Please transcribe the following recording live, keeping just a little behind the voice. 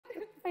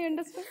I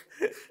understood.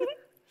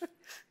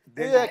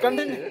 Yeah,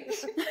 continue.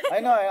 I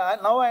know.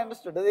 Now I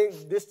understood. The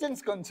distance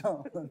కొంచెం.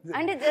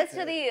 అంటే just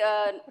అది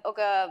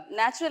ఒక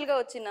న్యాచురల్ గా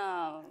వచ్చిన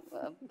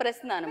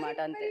ప్రశ్న అన్నమాట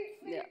అంతే.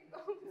 Okay,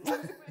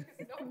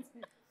 so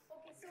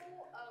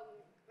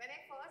when I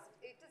first,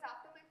 it was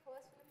after my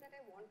first film that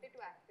I wanted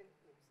to act in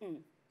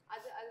films.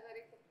 As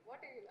very, what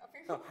are you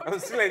laughing for? I'm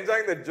still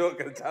enjoying the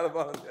joke. చాలా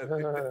బాగుంది.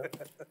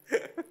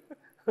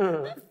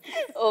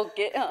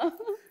 Okay.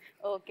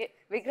 Okay.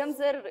 Vikram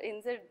sir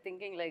inside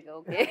thinking like,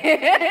 okay.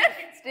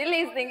 Still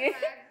he's thinking.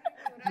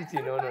 Chichi,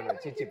 no.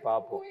 Chichi,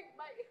 papo.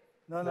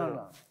 No.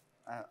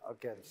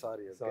 Okay,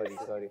 sorry. Sorry.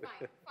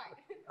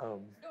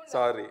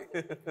 Sorry.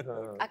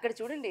 అక్కడ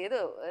చూడండి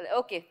ఏదో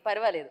okay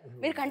పర్వాలేదు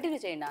మీరు continue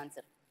చేయండి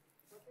answer.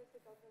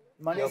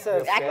 Mani sir,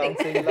 Saying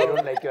you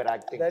don't like your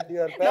acting. that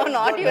your No, parents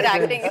not don't your like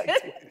acting.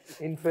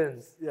 In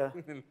films. Yeah.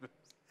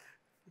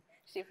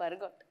 She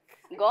forgot.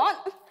 Gone.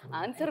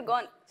 Answer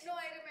gone. No,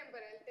 I remember.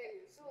 I'll tell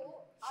you. So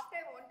after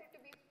I wanted to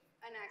be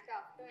an actor,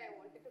 after I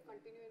wanted to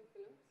continue in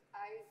films,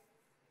 I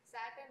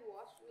sat and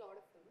watched a lot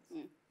of films,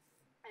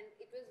 and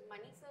it was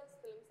Mani sir's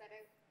films that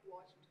I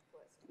watched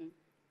first,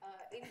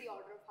 in the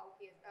order of how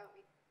he had,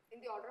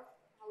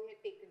 had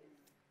taken it.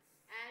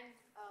 And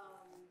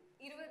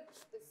Irvad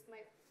is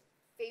my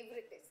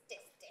favorite test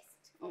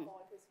of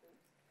all his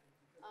films.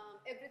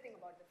 Everything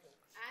about the film.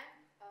 And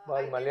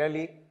వాళ్ళు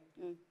మలయాళీ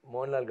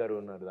మోహన్ లాల్ గారు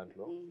ఉన్నారు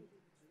దాంట్లో.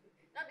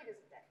 not because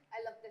of that. I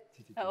love that.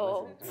 Oh.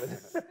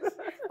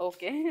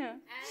 Okay.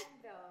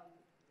 And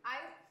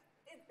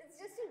it's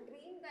just a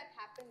dream that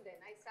happened then.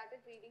 I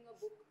started reading a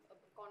book,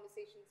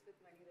 Conversation with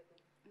Mani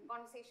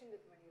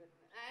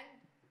Ratnam, and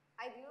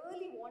I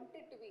really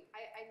wanted to be.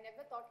 I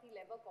never thought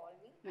he'll ever call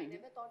me. I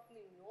never thought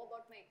he'll know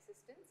about my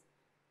existence,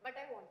 but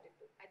I wanted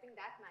to. I think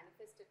that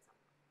manifested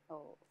somehow.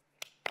 Oh.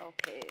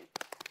 Okay.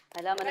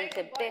 అలా మనం Right,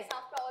 చెప్తే boys,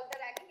 after all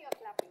that acting, you're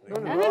clapping. No.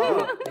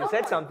 You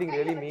said something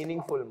really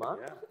meaningful, ma.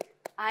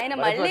 ఆయన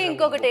మళ్ళీ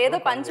ఇంకొకటి ఏదో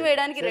punch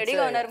వేయడానికి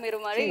రెడీగా ఉన్నారు మీరు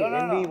మరి. See,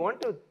 when we want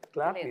to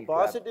clap, we'll clap.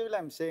 Positively,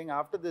 I'm saying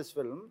after this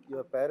film,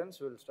 your parents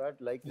will start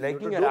liking you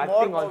to your do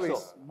acting more also.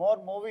 movies. More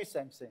movies,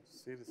 I'm saying.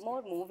 Seriously.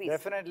 More movies.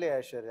 Definitely,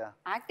 Aishwarya.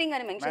 Acting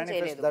అని mention Manifest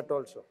చేయలేదు. that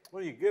also.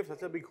 Well, you gave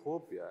such a big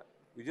hope, yeah.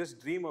 You just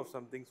dream of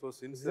something so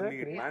sincerely,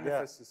 it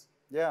manifests.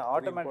 Yeah,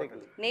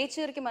 automatically.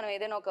 Nature కి మనం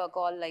ఏదైనా ఒక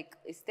call like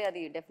ఇస్తే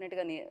అది definite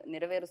గా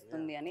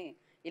నెరవేరుస్తుంది అని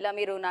ఇలా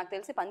మీరు నాకు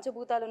తెలిసి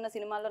పంచభూతాలు ఉన్న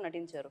సినిమాల్లో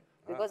నటించారు.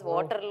 బికాస్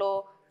వాటర్ లో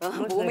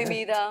భూమి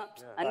మీద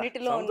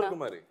అన్నిటిలో ఉన్న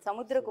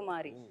సముద్ర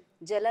కుమారి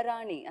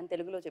జలరాణి అని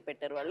తెలుగులో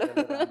చెప్పారు వాళ్ళు.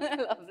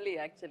 Lovely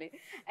actually.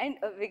 And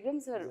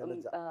Vikram sir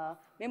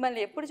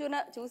మిమ్మల్ని ఎప్పుడు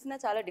చూసినా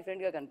చాలా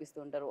డిఫరెంట్ గా కనిపిస్తూ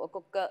ఉంటారు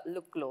ఒక్కొక్క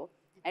లుక్ లో.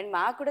 అండ్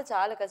మాకు కూడా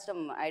చాలా కష్టం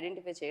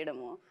ఐడెంటిఫై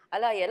చేయడము.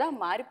 అలా ఎలా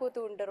మారిపోతూ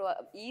ఉంటారు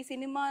ఈ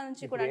సినిమా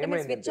నుంచి కూడా? అంటే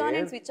మీరు switch on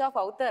and switch off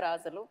అవుతారా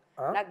అసలు?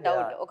 నాకు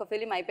డౌట్ ఒక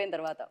ఫిలిం అయిపోయిన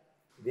తర్వాత.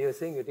 They were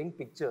saying getting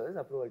pictures,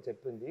 అప్పుడు వాళ్ళు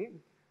చెప్పింది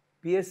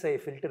PSI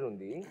ఫిల్టర్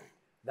ఉంది,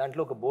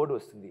 దాంట్లో ఒక బోర్డు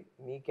వస్తుంది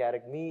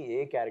మీ ఏ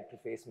క్యారెక్టర్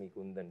ఫేస్ మీకు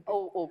ఉందంటే.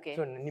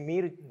 సో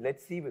మీరు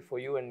లెట్స్ సీ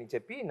ఫర్ యూ అని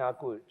చెప్పి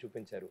నాకు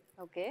చూపించారు.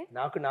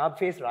 నాకు నా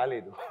ఫేస్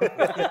రాలేదు.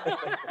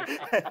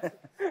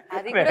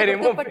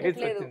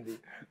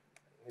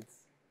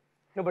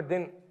 But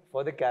then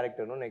for the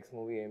character next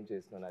movie ఏం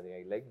చేస్తున్నాను అది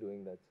ఐ లైక్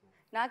డూయింగ్ దట్.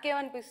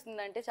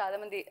 నాకేమనిపిస్తుంది అంటే చాలా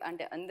మంది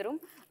అంటే అందరూ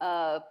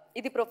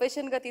ఇది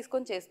ప్రొఫెషన్ గా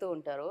తీసుకొని చేస్తూ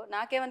ఉంటారు.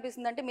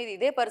 నాకేమనిపిస్తుంది అంటే మీది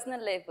ఇదే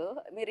పర్సనల్ లైఫ్,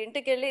 మీరు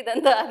ఇంటికి వెళ్ళి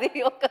ఇదంతా అది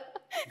ఒక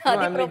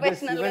అది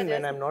ప్రొఫెషనల్ గా.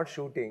 When I'm not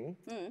shooting,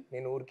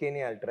 నేను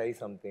ఊరికేనే I'll try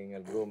something,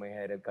 I'll grow my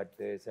hair, I'll cut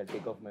this, I'll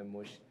take off my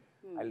mush,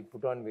 I'll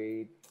put on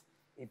weight.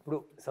 ఇప్పుడు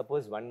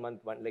suppose 1 month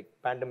like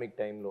pandemic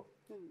time లో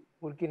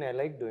ఊరికేనే I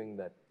like doing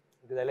that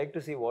because I like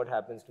to see what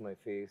happens to my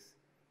face,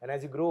 and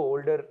as you grow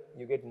older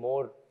you get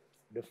more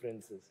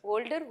differences.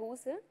 Older who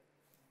sir?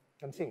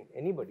 I'm saying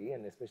anybody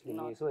and especially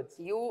me. So it's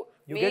you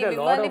get a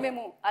lot of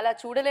మేము అలా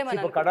చూడలేమని.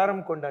 ఇప్పుడు కడారం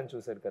కొండని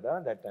చూసారు కదా,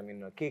 that I mean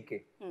KK.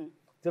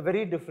 It's a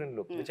very different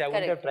look which I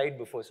wouldn't have tried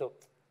before, so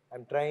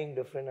I'm trying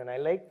different and I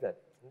like that.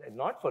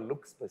 Not for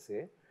looks per se.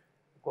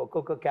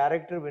 ఒక్కొక్క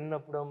character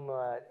విన్నప్పుడు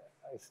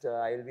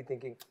I will be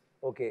thinking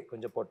okay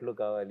కొంచెం పొట్లు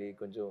కావాలి,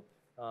 కొంచెం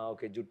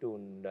okay జుట్టు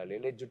ఉండాలి,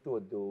 లేదు జుట్టు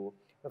వద్దు,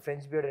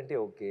 ఫ్రెంచ్ బియర్డ్ అంటే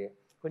ఓకే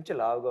కొంచెం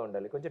లావుగా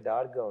ఉండాలి, కొంచెం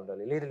డార్క్గా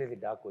ఉండాలి, లేదు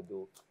డార్క్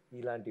వద్దు,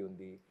 ఇలాంటివి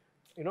ఉంది,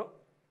 you know.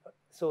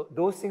 So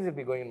those things will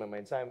be going in my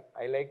mind. So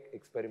I like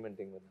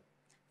experimenting with them.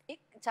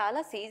 చాలా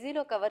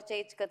సీజీలో కవర్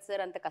చేయొచ్చు కదా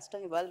సార్, అంత కష్టం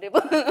ఇవ్వాలి రేపు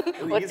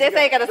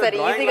వచ్చేసాయి కదా సార్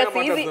ఈజీగా.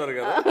 సీజీ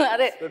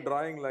అదే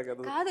డ్రాయింగ్ లాగా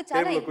కాదు,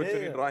 చాలా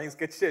డ్రాయింగ్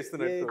స్కెచ్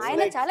చేస్తున్నట్టు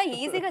ఆయన చాలా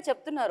ఈజీగా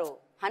చెప్తున్నారు.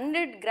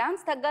 100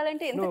 grams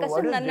తగ్గాలంటే ఎంత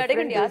కష్టం నన్ను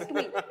అడగండి. Ask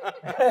me.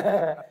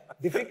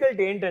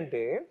 డిఫికల్ట్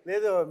ఏంటంటే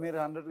లేదు మీరు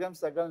 100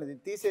 grams తగ్గాలని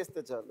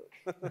తీసేస్తే చాలు.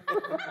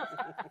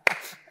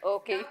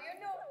 ఓకే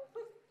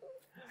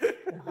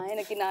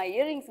ఆయనకి నా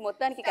ఇయర్ రింగ్స్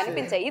మొత్తానికి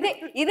కనిపించాయి.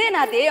 ఇదే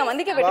నా ధ్యేయం,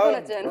 అందుకే పెట్టుకొని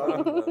వచ్చాను.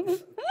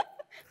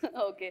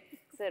 ఓకే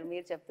సార్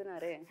మీరు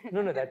చెప్తున్నారే.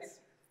 No, that's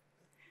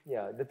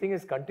the thing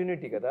is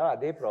continuity కదా,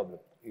 అదే problem.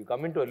 You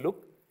come in to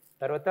look,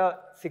 తర్వాత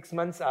 6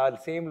 months ఆ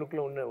సేమ్ లుక్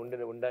లో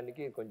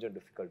ఉండడానికి కొంచెం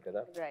డిఫికల్ట్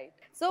కదా. రైట్.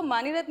 సో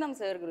మణిరత్నం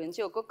సార్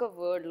గురించి ఒక్కొక్క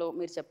వర్డ్ లో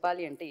మీరు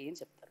చెప్పాలి అంటే ఏం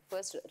చెప్తారు?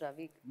 First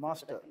Ravi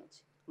master.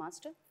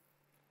 Master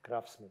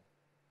Craftsman.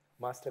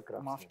 Master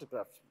craftsman. Master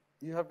craftsman.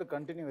 You have to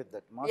continue with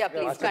that. Yeah,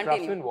 please Master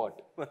continue. craftsman what?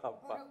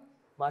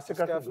 Master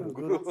craftsman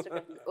guru.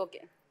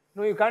 Okay.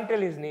 No, you can't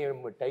tell his name.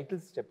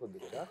 Titles చెప్పొద్దు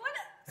కదా.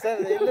 Sir,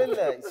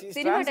 illa. She's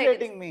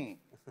translating me.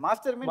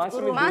 Master means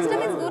Master guru. means Master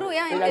means guru,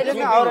 yeah, in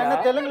Actually, Telugu. அவர் என்ன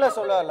தெலுங்குல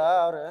சொல்லல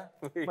அவரு.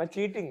 My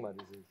cheating ma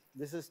this is.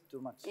 This is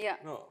too much. Yeah.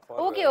 No,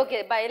 okay okay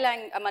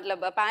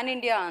మతలబ్ pan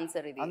India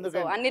answer ఇది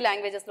so అన్ని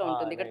languages లో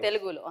ఉంటుంది ఇక్కడ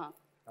తెలుగులో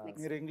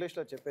మీరు ఇంగ్లీష్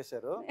లో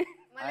చెప్పేశారు.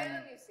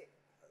 Malayalam you say.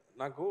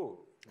 నాకు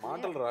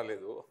మాటలు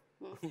రాలేదు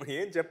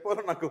ఏం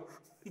చెప్పాలో నాకు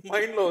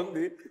మైండ్ లో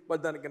ఉంది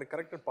బట్ దానికి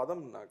కరెక్ట్ పదం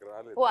నాకు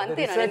రాలేదు ఓ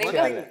అంతేనా నేను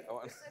ఇంకా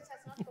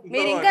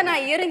మీరు ఇంకా నా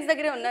ఇయర్ రింగ్స్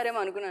దగ్గరే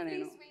ఉన్నారేమో అనుకున్నా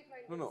నేను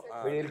No, no.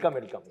 Welcome.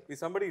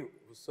 He's somebody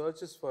who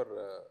searches for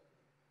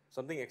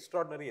something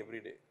extraordinary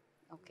every day.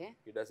 Okay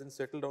He doesn't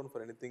settle down for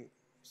anything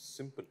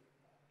simple.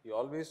 He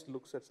always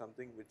looks at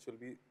something which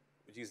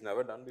he's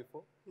never done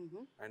before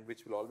and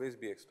which will always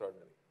be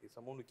extraordinary. He's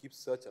someone who keeps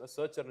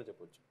searcher అని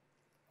చెప్పొచ్చు.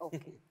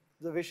 Okay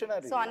The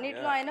visionary. So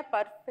అన్నిట్లో ఆయన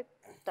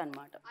perfect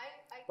అన్నమాట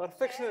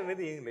Perfection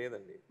అనేది ఏం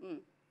లేదండి.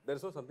 There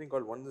is no something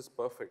called one is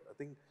perfect. I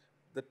think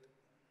that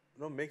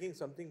making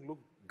something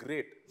look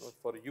great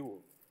for you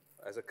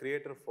as a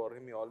creator, for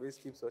him he always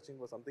keeps searching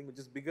for something which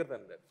is bigger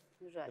than that.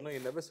 Right. He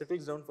never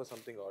settles down for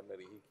something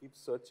ordinary. He keeps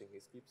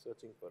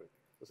searching for it.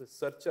 So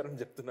searcher అని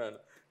చెప్తున్నాను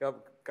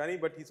కానీ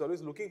but he's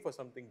always looking for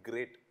something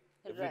great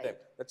every time.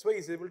 That's why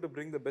he's able to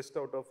bring the best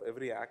out of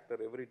every actor,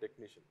 every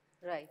technician.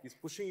 Right He's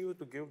pushing you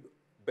to give the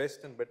best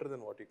and better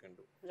than what you can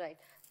do. Right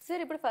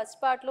sir ఇప్పుడు first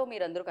పార్ట్లో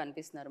మీరు అందరూ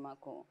కనిపిస్తున్నారు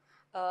మాకు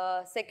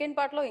second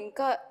పార్ట్లో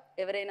ఇంకా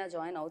ఎవరైనా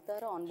join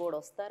అవుతారా ఆన్ బోర్డ్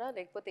వస్తారా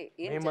లేకపోతే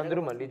ఏం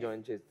మేమందరూ మళ్ళీ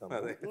జాయిన్ చేస్తాం.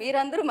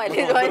 మీరందరూ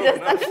మళ్ళీ జాయిన్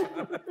చేస్తారు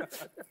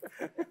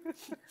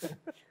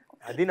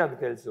అది నాకు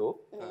తెలుసు.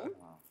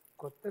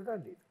 కొత్తగా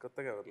లేదు.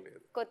 కొత్తగా ఎవరు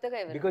లేదు. కొత్తగా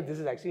ఎవరు because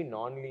this is actually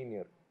non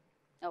linear.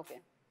 Okay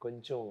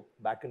కొంచెం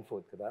బ్యాక్ అండ్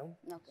ఫోర్త్ కదా.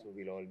 So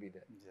will all be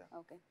there.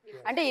 Okay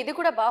అంటే ఇది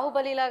కూడా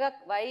బాహుబలి లాగా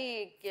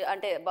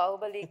అంటే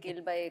బాహుబలి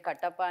కిల్ బై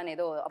కట్టప్ప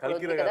అనేదో అప్పుడు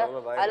ఉంది కదా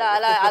అలా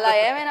అలా అలా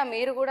ఏమైనా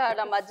మీరు కూడా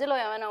అలా మధ్యలో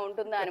ఏమైనా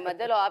ఉంటుందా అని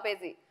మధ్యలో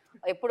ఆపేసి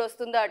ఎప్పుడు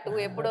వస్తుందా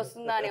ఎప్పుడు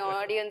వస్తుందా అని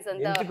ఆడియన్స్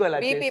అంతా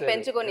బీపీ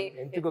పెంచుకొని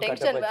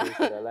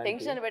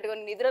టెన్షన్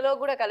పెట్టుకొని నిద్రలో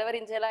కూడా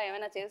కలవరించేలా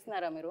ఏమైనా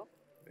చేస్తున్నారా మీరు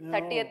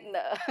 30th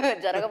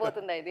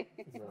జరగబోతుందా ఇది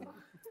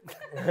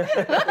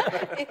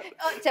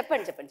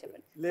చెప్పండి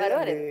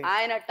పర్వాలేదు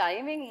ఆయన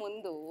టైమింగ్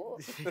ముందు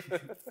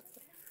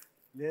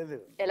లేదు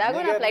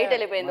ఎలాగో నా ఫ్లైట్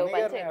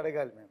వెళ్ళిపోయింది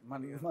అడగాలి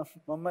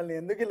మమ్మల్ని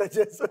ఎందుకు ఇలా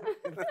చేస్తారు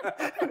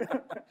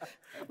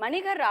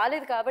మణి గారు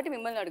రాలేదు కాబట్టి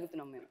మిమ్మల్ని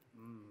అడుగుతున్నాం మేము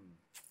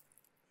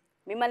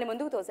మిమ్మల్ని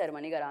ముందుకు తోసారు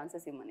మణి గారు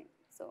ఆన్సర్స్ ఇమ్మని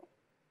సో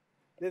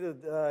లేదు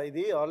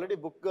ఇది ఆల్రెడీ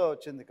బుక్ గా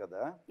వచ్చింది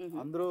కదా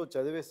అందరూ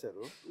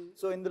చదివేశారు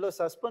సో ఇందులో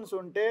సస్పెన్స్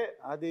ఉంటే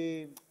అది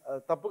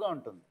తప్పుగా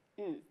ఉంటుంది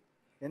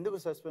ఎందుకు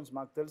సస్పెన్స్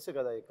మాకు తెలుసు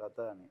కదా ఈ కథ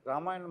అని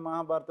రామాయణ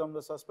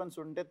మహాభారతంలో సస్పెన్స్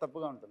ఉంటే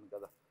తప్పుగా ఉంటుంది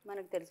కదా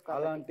మనకు తెలుసు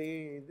అలాంటి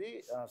ఇది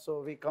so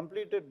we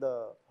completed the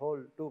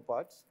whole 2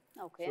 parts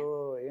so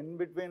in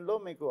between లో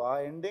మీకు ఆ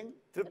ఎండింగ్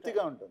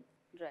తృప్తిగా ఉంటుంది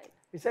right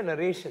it's a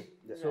narration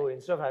so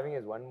instead of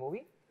having one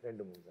movie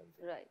 2 movies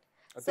అంతే రైట్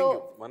సో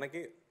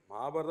మనకి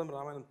మహాభారతం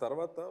రామాయణం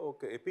తర్వాత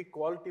ఒక ఎపిక్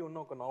క్వాలిటీ ఉన్న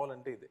ఒక నావెల్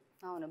అంటే ఇదే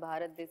అవును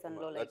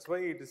భారతదేశంలో that's why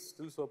it is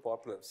still so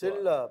popular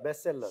still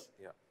best seller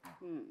yeah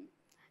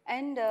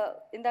and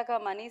ఇందాక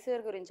మనీ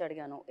సార్ గురించి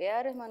అడిగాను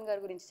ఏఆర్ రెహమాన్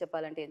గారి గురించి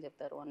చెప్పాలంటే ఏం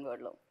చెప్తారు వన్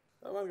వర్డ్ లో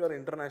రెహమాన్ గారు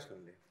ఇంటర్నేషనల్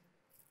అండి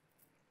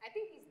I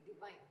think he's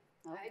divine.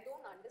 I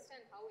don't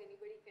understand how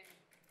anybody can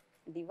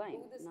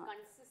divine do this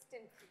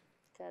consistently.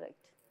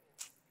 Correct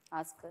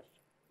Oscar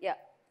yeah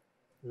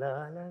లా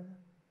లా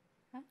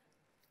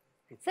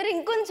సరే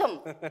ఇంకొంచెం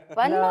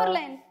వన్ మోర్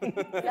లైన్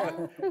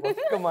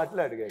ఒక్క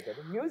మాటలు అడిగాయి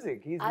కదా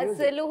మ్యూజిక్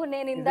అసలు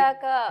నేను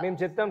ఇందాక మేము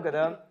చెప్తాం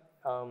కదా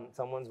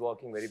someone's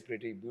walking very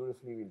pretty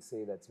beautifully we'll say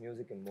that's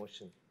music in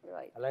motion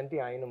right అలాంటి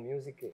ఆయన మ్యూజిక్